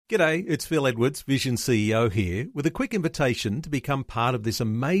G'day, it's Phil Edwards, Vision CEO here, with a quick invitation to become part of this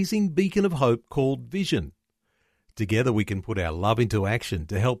amazing beacon of hope called Vision. Together we can put our love into action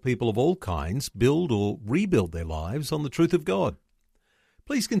to help people of all kinds build or rebuild their lives on the truth of God.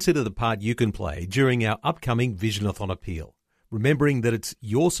 Please consider the part you can play during our upcoming Visionathon appeal, remembering that it's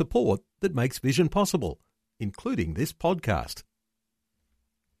your support that makes Vision possible, including this podcast.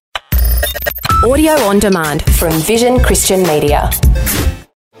 Audio on demand from Vision Christian Media.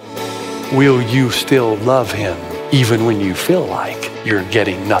 Will you still love Him even when you feel like you're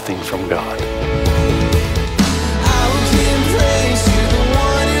getting nothing from God?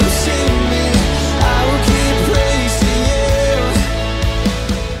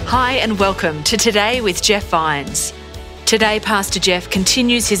 Hi and welcome to Today with Jeff Vines. Today, Pastor Jeff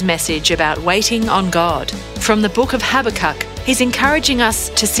continues his message about waiting on God. From the book of Habakkuk, he's encouraging us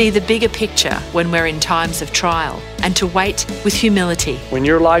to see the bigger picture when we're in times of trial and to wait with humility. When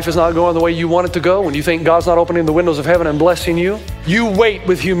your life is not going the way you want it to go, when you think God's not opening the windows of heaven and blessing you, you wait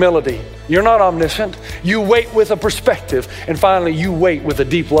with humility. You're not omniscient. You wait with a perspective. And finally, you wait with a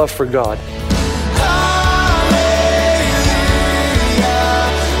deep love for God.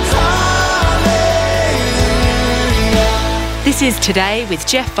 This is Today with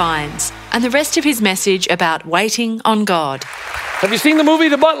Jeff Vines and the rest of his message about waiting on God. Have you seen the movie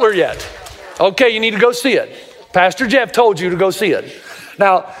The Butler yet? Okay, you need to go see it. Pastor Jeff told you to go see it.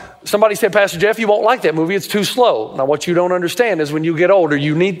 Now, somebody said, Pastor Jeff, you won't like that movie. It's too slow. Now, what you don't understand is when you get older,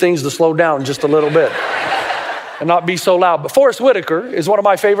 you need things to slow down just a little bit and not be so loud. But Forrest Whitaker is one of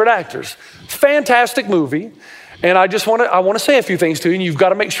my favorite actors. Fantastic movie. And I want to say a few things to you, and you've got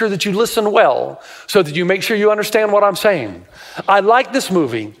to make sure that you listen well so that you make sure you understand what I'm saying. I like this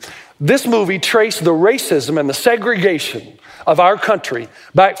movie. This movie traced the racism and the segregation of our country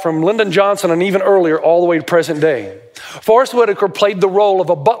back from Lyndon Johnson and even earlier all the way to present day. Forrest Whitaker played the role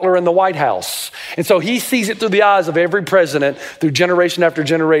of a butler in the White House. And so he sees it through the eyes of every president, through generation after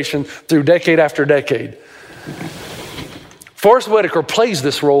generation, through decade after decade. Forrest Whitaker plays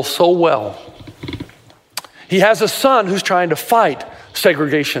this role so well. He has a son who's trying to fight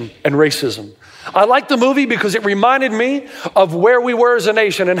segregation and racism. I like the movie because it reminded me of where we were as a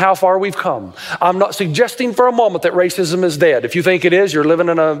nation and how far we've come. I'm not suggesting for a moment that racism is dead. If you think it is, you're living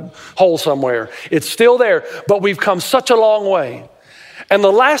in a hole somewhere. It's still there, but we've come such a long way. And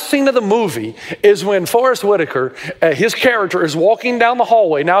the last scene of the movie is when Forrest Whitaker, his character, is walking down the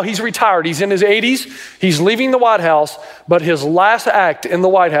hallway. Now he's retired. He's in his 80s. He's leaving the White House, but his last act in the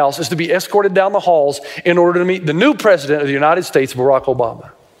White House is to be escorted down the halls in order to meet the new president of the United States, Barack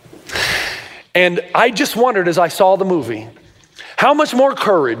Obama. And I just wondered as I saw the movie, how much more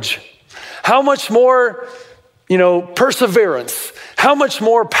courage, how much more, perseverance, how much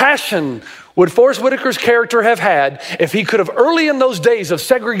more passion would Forrest Whitaker's character have had if he could have early in those days of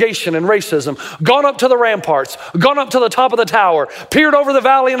segregation and racism gone up to the ramparts, gone up to the top of the tower, peered over the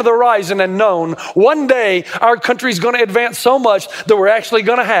valley into the horizon and known one day our country's going to advance so much that we're actually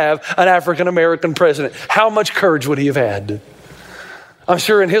going to have an African-American president. How much courage would he have had? I'm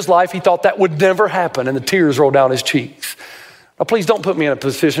sure in his life he thought that would never happen and the tears rolled down his cheeks. Now, please don't put me in a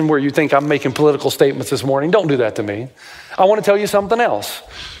position where you think I'm making political statements this morning. Don't do that to me. I want to tell you something else.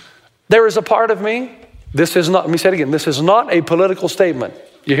 There is a part of me, this is not a political statement.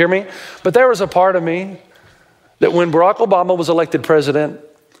 You hear me? But there is a part of me that when Barack Obama was elected president,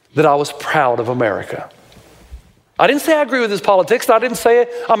 that I was proud of America. I didn't say I agree with his politics. I didn't say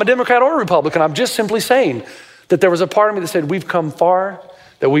I'm a Democrat or a Republican. I'm just simply saying that there was a part of me that said we've come far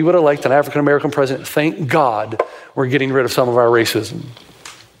that we would elect an African-American president. Thank God we're getting rid of some of our racism.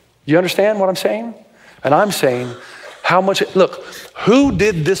 You understand what I'm saying? And I'm saying, who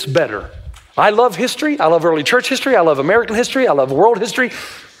did this better? I love history. I love early church history. I love American history. I love world history.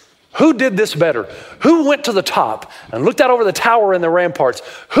 Who did this better? Who went to the top and looked out over the tower and the ramparts?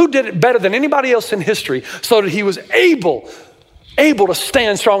 Who did it better than anybody else in history so that he was able to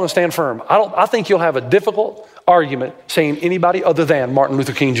stand strong and stand firm? I think you'll have a difficult argument saying anybody other than Martin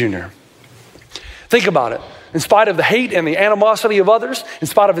Luther King Jr. Think about it. In spite of the hate and the animosity of others, in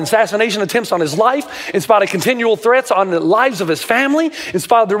spite of assassination attempts on his life, in spite of continual threats on the lives of his family, in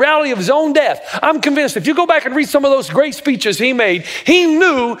spite of the reality of his own death, I'm convinced if you go back and read some of those great speeches he made, he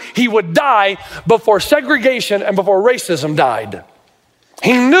knew he would die before segregation and before racism died.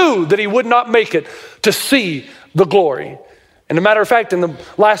 He knew that he would not make it to see the glory. And as a matter of fact, in the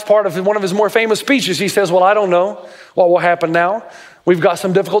last part of one of his more famous speeches, he says, well, I don't know what will happen now. We've got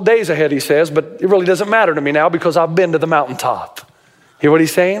some difficult days ahead, he says, but it really doesn't matter to me now because I've been to the mountaintop. Hear what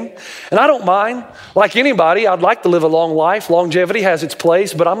he's saying? And I don't mind. Like anybody, I'd like to live a long life. Longevity has its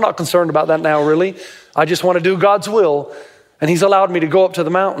place, but I'm not concerned about that now, really. I just want to do God's will And he's allowed me to go up to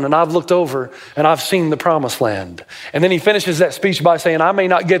the mountain, and I've looked over and I've seen the promised land. And then he finishes that speech by saying, I may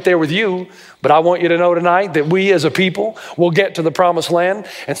not get there with you, but I want you to know tonight that we as a people will get to the promised land.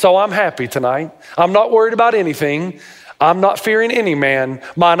 And so I'm happy tonight. I'm not worried about anything. I'm not fearing any man.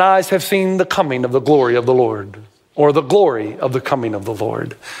 Mine eyes have seen the coming of the glory of the Lord, or the glory of the coming of the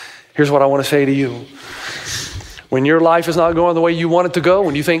Lord. Here's what I want to say to you. When your life is not going the way you want it to go,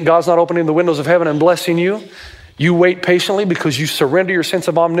 when you think God's not opening the windows of heaven and blessing you, you wait patiently because you surrender your sense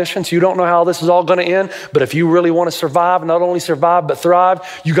of omniscience. You don't know how this is all going to end, but if you really want to survive, not only survive, but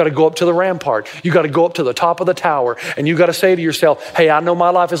thrive, you got to go up to the rampart. You got to go up to the top of the tower, and you got to say to yourself, hey, I know my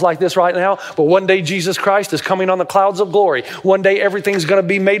life is like this right now, but one day Jesus Christ is coming on the clouds of glory. One day everything's going to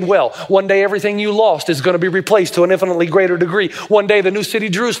be made well. One day everything you lost is going to be replaced to an infinitely greater degree. One day the new city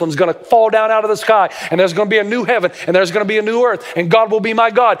Jerusalem is going to fall down out of the sky, and there's going to be a new heaven, and there's going to be a new earth, and God will be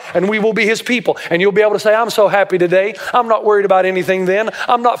my God, and we will be his people. And you'll be able to say, I'm so happy today. I'm not worried about anything then.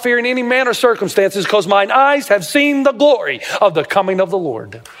 I'm not fearing any man or circumstances because mine eyes have seen the glory of the coming of the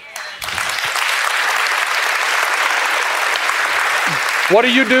Lord. What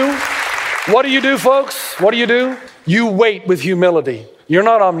do you do? What do you do, folks? What do you do? You wait with humility. You're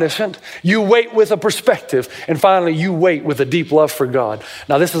not omniscient. You wait with a perspective. And finally, you wait with a deep love for God.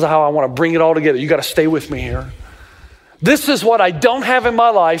 Now, this is how I want to bring it all together. You got to stay with me here. This is what I don't have in my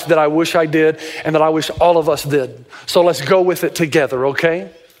life that I wish I did and that I wish all of us did. So let's go with it together, okay?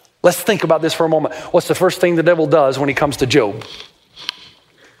 Let's think about this for a moment. What's the first thing the devil does when he comes to Job?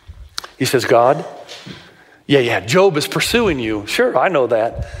 He says, God, yeah, Job is pursuing you. Sure, I know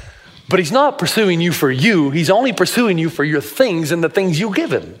that. But he's not pursuing you for you. He's only pursuing you for your things and the things you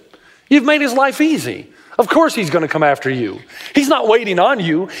give him. You've made his life easy. Of course he's going to come after you. He's not waiting on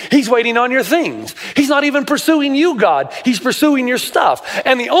you. He's waiting on your things. He's not even pursuing you, God. He's pursuing your stuff.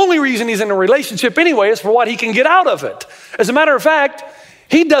 And the only reason he's in a relationship anyway is for what he can get out of it. As a matter of fact,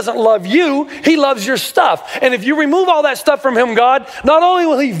 he doesn't love you. He loves your stuff. And if you remove all that stuff from him, God, not only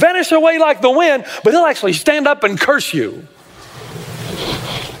will he vanish away like the wind, but he'll actually stand up and curse you.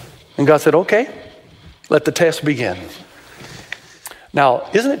 And God said, okay, let the test begin. Now,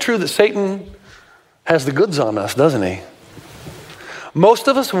 isn't it true that Satan has the goods on us, doesn't he? Most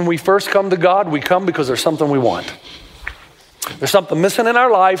of us, when we first come to God, we come because there's something we want. There's something missing in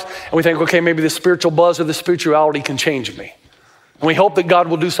our lives, and we think, okay, maybe this spiritual buzz or this spirituality can change me. And we hope that God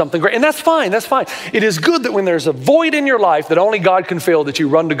will do something great. And that's fine, that's fine. It is good that when there's a void in your life that only God can fill, that you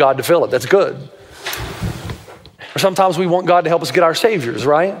run to God to fill it. That's good. Or sometimes we want God to help us get our saviors,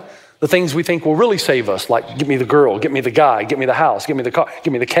 right? The things we think will really save us, like get me the girl, get me the guy, get me the house, get me the car,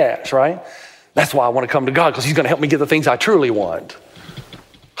 get me the cash, right? That's why I want to come to God, because he's going to help me get the things I truly want.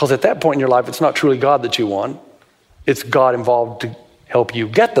 Because at that point in your life, it's not truly God that you want. It's God involved to help you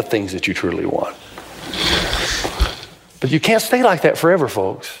get the things that you truly want. But you can't stay like that forever,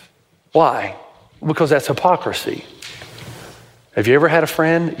 folks. Why? Because that's hypocrisy. Have you ever had a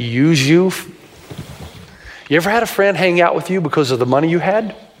friend use you? You ever had a friend hang out with you because of the money you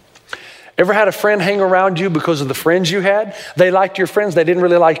had? Ever had a friend hang around you because of the friends you had? They liked your friends, they didn't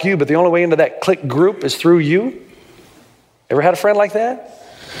really like you, but the only way into that clique group is through you? Ever had a friend like that?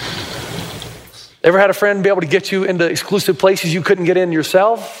 Ever had a friend be able to get you into exclusive places you couldn't get in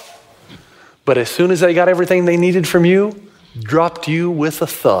yourself? But as soon as they got everything they needed from you, dropped you with a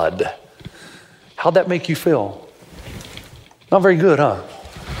thud. How'd that make you feel? Not very good, huh?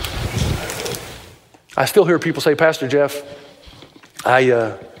 I still hear people say, Pastor Jeff,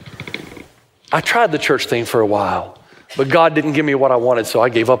 I tried the church thing for a while, but God didn't give me what I wanted, so I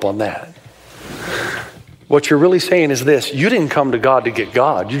gave up on that. What you're really saying is this: you didn't come to God to get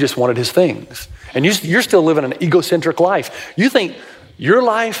God, you just wanted his things. And you're still living an egocentric life. You think your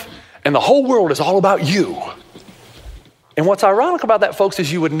life and the whole world is all about you. And what's ironic about that, folks,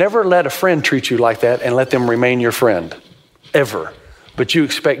 is you would never let a friend treat you like that and let them remain your friend, ever. But you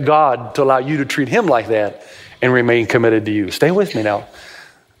expect God to allow you to treat him like that and remain committed to you. Stay with me now.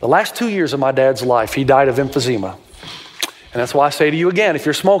 The last 2 years of my dad's life, he died of emphysema. And that's why I say to you again, if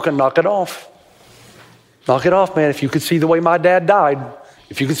you're smoking, knock it off. Knock it off, man. If you could see the way my dad died,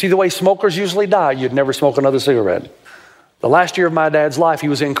 if you could see the way smokers usually die, you'd never smoke another cigarette. The last year of my dad's life, he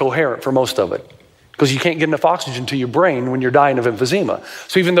was incoherent for most of it because you can't get enough oxygen to your brain when you're dying of emphysema.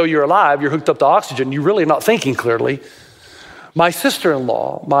 So even though you're alive, you're hooked up to oxygen, you're really not thinking clearly. My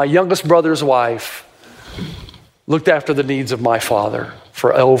sister-in-law, my youngest brother's wife, looked after the needs of my father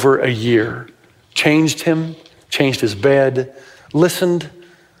for over a year, changed him, changed his bed, listened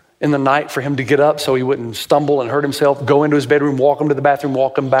in the night for him to get up so he wouldn't stumble and hurt himself, go into his bedroom, walk him to the bathroom,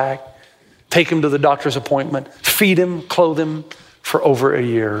 walk him back, take him to the doctor's appointment, feed him, clothe him for over a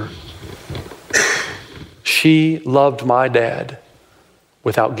year. she loved my dad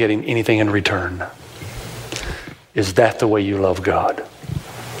without getting anything in return. Is that the way you love God?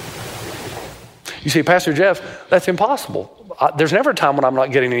 You say, Pastor Jeff, that's impossible. There's never a time when I'm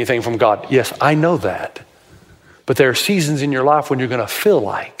not getting anything from God. Yes, I know that. But there are seasons in your life when you're going to feel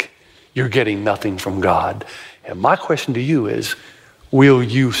like you're getting nothing from God. And my question to you is, will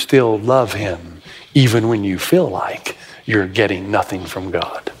you still love him even when you feel like you're getting nothing from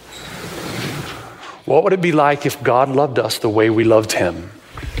God? What would it be like if God loved us the way we loved him?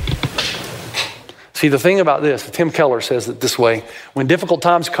 See, the thing about this, Tim Keller says it this way: when difficult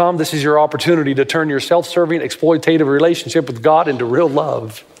times come, this is your opportunity to turn your self-serving, exploitative relationship with God into real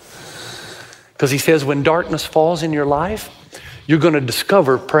love. Because he says when darkness falls in your life, you're going to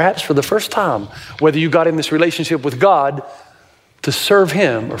discover, perhaps for the first time, whether you got in this relationship with God to serve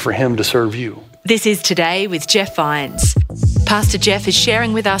him or for him to serve you. This is Today with Jeff Vines. Pastor Jeff is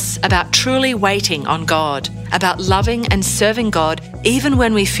sharing with us about truly waiting on God, about loving and serving God even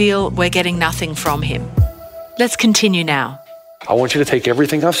when we feel we're getting nothing from him. Let's continue now. I want you to take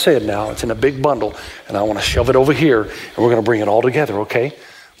everything I've said now, it's in a big bundle, and I want to shove it over here, and we're going to bring it all together, okay?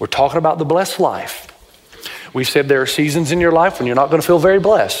 We're talking about the blessed life. We've said there are seasons in your life when you're not going to feel very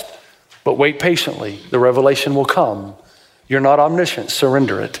blessed, but wait patiently. The revelation will come. You're not omniscient.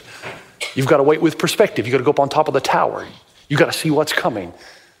 Surrender it. You've got to wait with perspective. You've got to go up on top of the tower. You've got to see what's coming.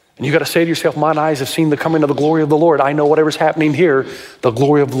 And you've got to say to yourself, mine eyes have seen the coming of the glory of the Lord. I know whatever's happening here, the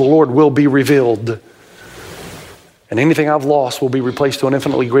glory of the Lord will be revealed. And anything I've lost will be replaced to an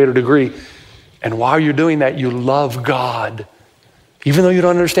infinitely greater degree. And while you're doing that, you love God. Even though you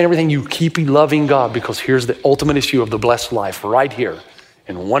don't understand everything, you keep loving God, because here's the ultimate issue of the blessed life right here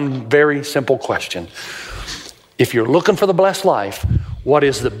in one very simple question. If you're looking for the blessed life, what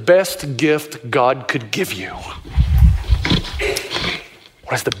is the best gift God could give you?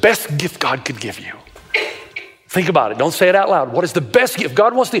 What is the best gift God could give you? Think about it. Don't say it out loud. What is the best gift?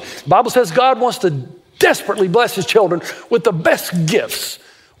 The Bible says God wants to desperately bless his children with the best gifts.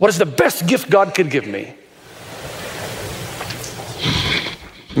 What is the best gift God could give me?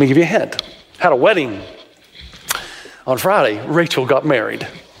 Let me give you a hint. Had a wedding on Friday. Rachel got married.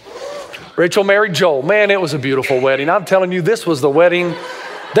 Rachel married Joel. Man, it was a beautiful wedding. I'm telling you, this was the wedding.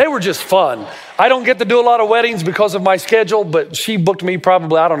 They were just fun. I don't get to do a lot of weddings because of my schedule, but she booked me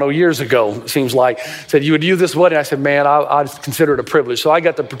probably, years ago, it seems like. Said, you would do this wedding? I said, man, I consider it a privilege. So I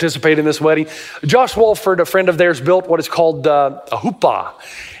got to participate in this wedding. Josh Wolford, a friend of theirs, built what is called a huppah.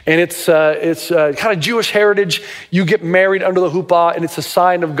 And it's kind of Jewish heritage. You get married under the huppah, and it's a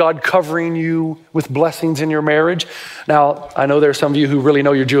sign of God covering you with blessings in your marriage. Now, I know there are some of you who really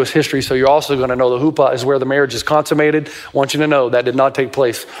know your Jewish history, so you're also going to know the huppah is where the marriage is consummated. I want you to know that did not take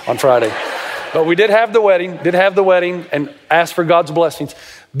place on Friday. But we did have the wedding, and asked for God's blessings.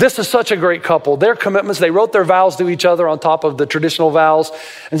 This is such a great couple. Their commitments, they wrote their vows to each other on top of the traditional vows,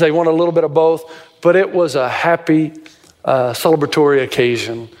 and they wanted a little bit of both. But it was a happy, celebratory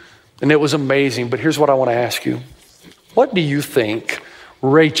occasion, and it was amazing. But here's what I want to ask you. What do you think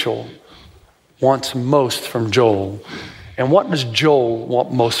Rachel wants most from Joel? And what does Joel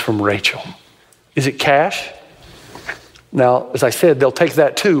want most from Rachel? Is it cash? Now, as I said, they'll take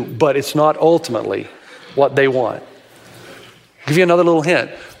that too, but it's not ultimately what they want. I'll give you another little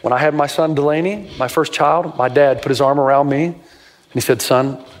hint. When I had my son Delaney, my first child, my dad put his arm around me and he said,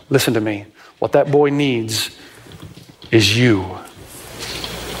 son, listen to me. What that boy needs is you.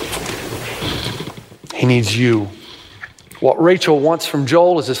 He needs you. What Rachel wants from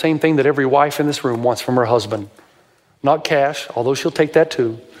Joel is the same thing that every wife in this room wants from her husband. Not cash, although she'll take that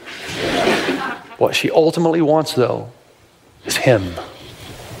too. What she ultimately wants, though, is him.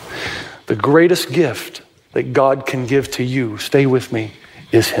 The greatest gift that God can give to you, stay with me,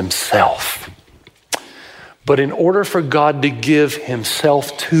 is himself. But in order for God to give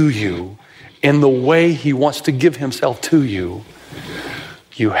himself to you in the way he wants to give himself to you,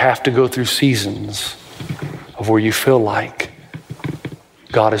 you have to go through seasons of where you feel like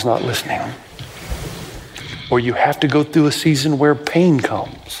God is not listening. Or you have to go through a season where pain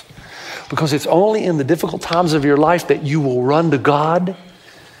comes. Because it's only in the difficult times of your life that you will run to God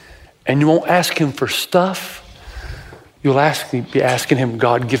and you won't ask him for stuff. You'll be asking him,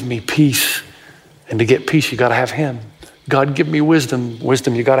 God, give me peace. And to get peace, you got to have him. God, give me wisdom.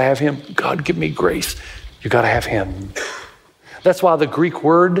 Wisdom, you got to have him. God, give me grace. You got to have him. That's why the Greek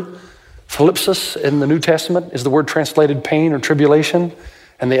word thlipsis in the New Testament is the word translated pain or tribulation.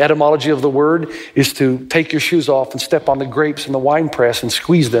 And the etymology of the word is to take your shoes off and step on the grapes in the wine press and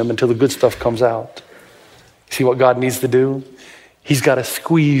squeeze them until the good stuff comes out. See what God needs to do? He's got to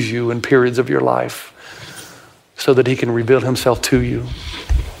squeeze you in periods of your life so that he can reveal himself to you.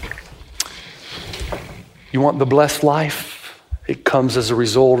 You want the blessed life? It comes as a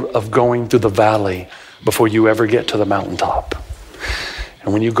result of going through the valley before you ever get to the mountaintop.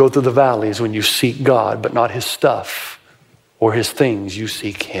 And when you go through the valley is when you seek God, but not his stuff or his things. You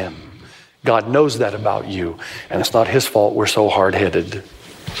seek him. God knows that about you, and it's not his fault we're so hard-headed.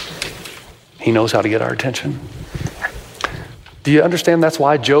 He knows how to get our attention. Do you understand that's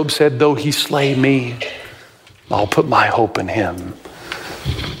why Job said, though he slay me, I'll put my hope in him.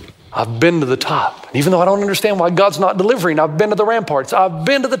 I've been to the top. And even though I don't understand why God's not delivering, I've been to the ramparts. I've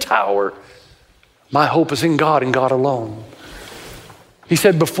been to the tower. My hope is in God and God alone. He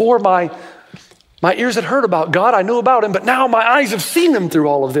said, before my ears had heard about God, I knew about him, but now my eyes have seen him through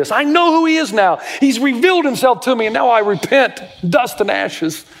all of this. I know who he is now. He's revealed himself to me, and now I repent, dust and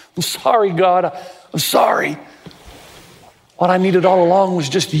ashes. I'm sorry, God. I'm sorry. What I needed all along was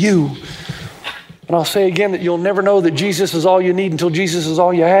just you. And I'll say again that you'll never know that Jesus is all you need until Jesus is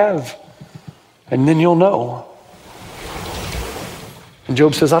all you have. And then you'll know. And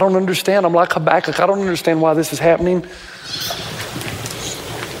Job says, I don't understand. I'm like Habakkuk. I don't understand why this is happening.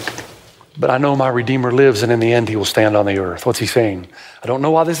 But I know my Redeemer lives, and in the end, he will stand on the earth. What's he saying? I don't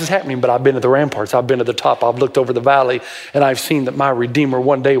know why this is happening, but I've been to the ramparts. I've been to the top. I've looked over the valley, and I've seen that my Redeemer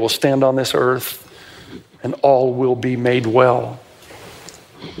one day will stand on this earth, and all will be made well.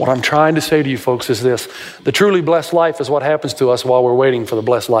 What I'm trying to say to you folks is this. The truly blessed life is what happens to us while we're waiting for the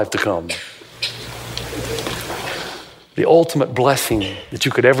blessed life to come. The ultimate blessing that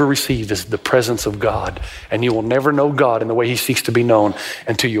you could ever receive is the presence of God. And you will never know God in the way he seeks to be known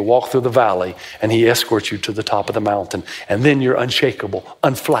until you walk through the valley and he escorts you to the top of the mountain. And then you're unshakable,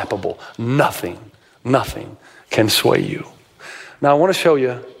 unflappable. Nothing can sway you. Now I want to show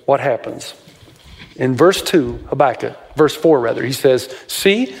you what happens. In verse 2, Habakkuk, verse 4 rather, he says,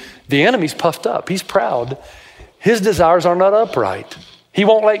 see, the enemy's puffed up. He's proud. His desires are not upright. He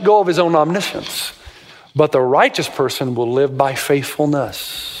won't let go of his own omniscience. But the righteous person will live by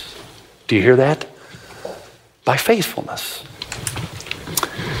faithfulness. Do you hear that? By faithfulness.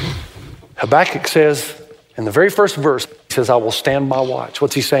 Habakkuk says, in the very first verse, he says, I will stand my watch.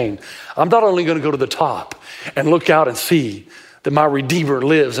 What's he saying? I'm not only going to go to the top and look out and see that my Redeemer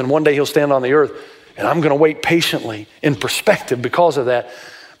lives and one day he'll stand on the earth, and I'm going to wait patiently in perspective because of that.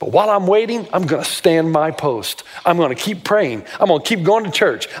 But while I'm waiting, I'm going to stand my post. I'm going to keep praying. I'm going to keep going to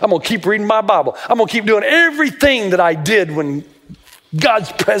church. I'm going to keep reading my Bible. I'm going to keep doing everything that I did when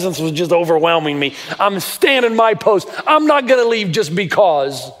God's presence was just overwhelming me. I'm standing my post. I'm not going to leave just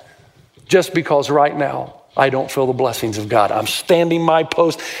because right now I don't feel the blessings of God. I'm standing my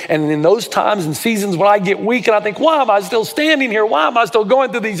post. And in those times and seasons when I get weak and I think, why am I still standing here? Why am I still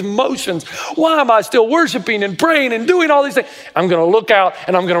going through these emotions? Why am I still worshiping and praying and doing all these things? I'm going to look out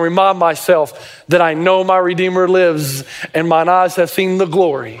and I'm going to remind myself that I know my Redeemer lives and mine eyes have seen the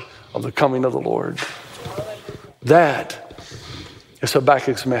glory of the coming of the Lord. That is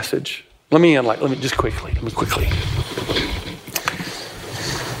Habakkuk's message. Let me just quickly.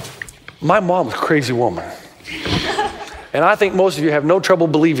 My mom was a crazy woman. And I think most of you have no trouble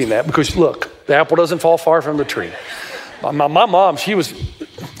believing that because look, the apple doesn't fall far from the tree. My mom,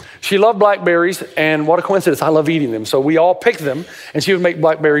 she loved blackberries, and what a coincidence, I love eating them. So we all picked them, and she would make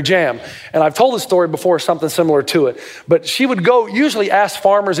blackberry jam. And I've told this story before, something similar to it. But she would go, usually ask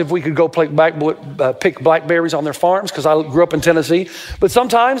farmers if we could go pick blackberries on their farms, because I grew up in Tennessee. But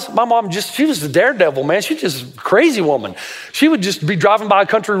sometimes my mom she was a daredevil, man. She's just a crazy woman. She would just be driving by a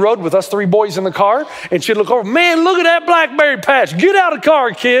country road with us three boys in the car, and she'd look over, man, look at that blackberry patch. Get out of the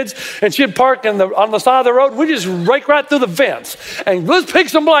car, kids. And she'd park on the side of the road. We'd just rake right through the fence, and let's pick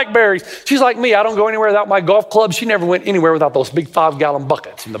some blackberries. She's like me. I don't go anywhere without my golf club. She never went anywhere without those big 5-gallon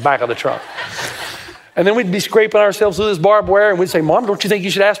buckets in the back of the truck. And then we'd be scraping ourselves through this barbed wire, and we'd say, Mom, don't you think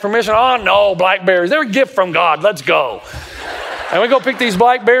you should ask permission? Oh, no, blackberries. They're a gift from God. Let's go. And we go pick these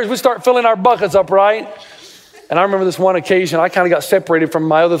blackberries. We start filling our buckets up, right? And I remember this one occasion, I kind of got separated from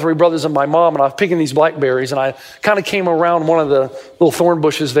my other three brothers and my mom, and I was picking these blackberries, and I kind of came around one of the little thorn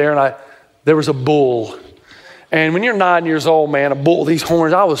bushes there, and there was a bull. And when you're 9 years old, man, a bull with these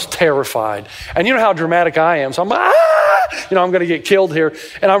horns, I was terrified. And you know how dramatic I am. So I'm like, I'm going to get killed here.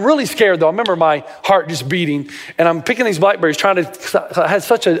 And I'm really scared, though. I remember my heart just beating. And I'm picking these blackberries, I had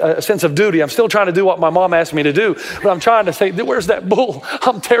such a sense of duty. I'm still trying to do what my mom asked me to do. But I'm trying to say, where's that bull?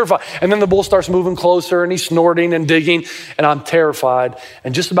 I'm terrified. And then the bull starts moving closer, and he's snorting and digging. And I'm terrified.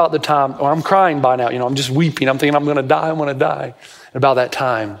 And just about the time, I'm crying by now. I'm just weeping. I'm thinking, I'm going to die. And about that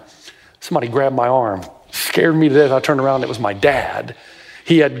time, somebody grabbed my arm. Scared me to death. I turned around, it was my dad.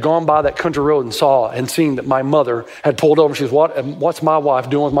 He had gone by that country road and seen that my mother had pulled over. She goes, what's my wife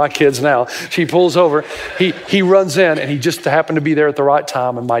doing with my kids now? She pulls over. He runs in, and he just happened to be there at the right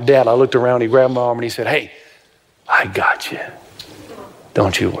time. And my dad, I looked around, he grabbed my arm, and he said, hey, I got you.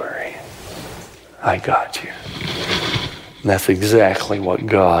 Don't you worry. I got you. And that's exactly what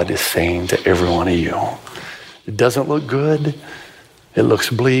God is saying to every one of you. It doesn't look good. It looks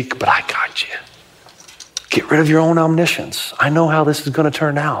bleak, but I got you. Get rid of your own omniscience. I know how this is going to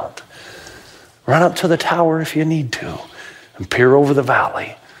turn out. Run up to the tower if you need to and peer over the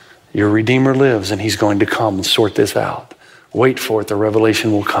valley. Your Redeemer lives and he's going to come and sort this out. Wait for it. The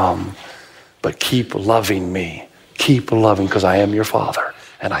revelation will come. But keep loving me. Keep loving, because I am your Father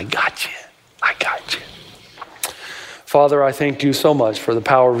and I got you. I got you. Father, I thank you so much for the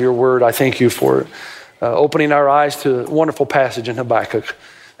power of your word. I thank you for opening our eyes to a wonderful passage in Habakkuk.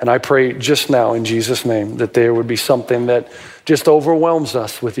 And I pray just now in Jesus' name that there would be something that just overwhelms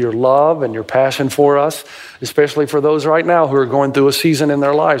us with your love and your passion for us, especially for those right now who are going through a season in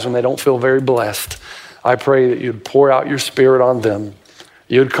their lives when they don't feel very blessed. I pray that you'd pour out your Spirit on them.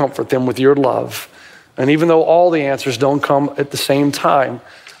 You'd comfort them with your love. And even though all the answers don't come at the same time,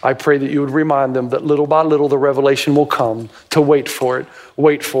 I pray that you would remind them that little by little the revelation will come, to wait for it.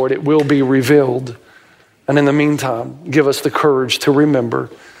 Wait for it. It will be revealed. And in the meantime, give us the courage to remember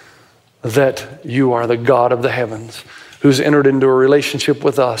that you are the God of the heavens, who's entered into a relationship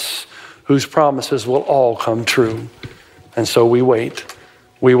with us, whose promises will all come true. And so we wait.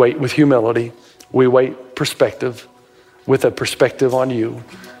 We wait with humility. We wait with a perspective on you.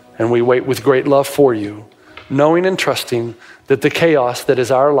 And we wait with great love for you, knowing and trusting that the chaos that is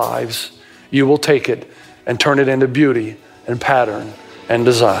our lives, you will take it and turn it into beauty and pattern and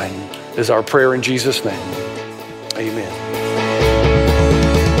design, is our prayer in Jesus' name. Amen.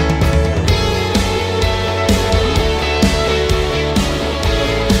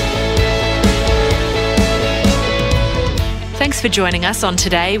 Thanks for joining us on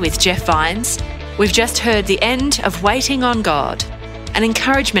Today with Jeff Vines. We've just heard the end of Waiting on God, an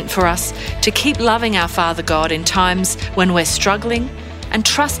encouragement for us to keep loving our Father God in times when we're struggling and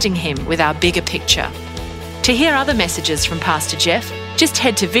trusting Him with our bigger picture. To hear other messages from Pastor Jeff, just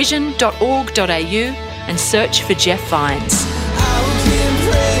head to vision.org.au and search for Jeff Vines.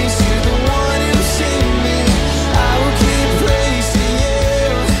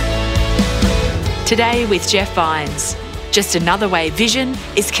 Today with Jeff Vines. Just another way Vision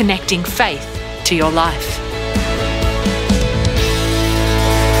is connecting faith to your life.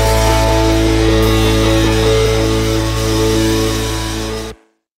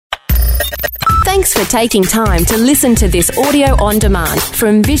 Thanks for taking time to listen to this audio on demand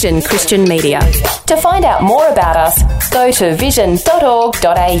from Vision Christian Media. To find out more about us, go to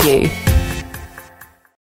vision.org.au.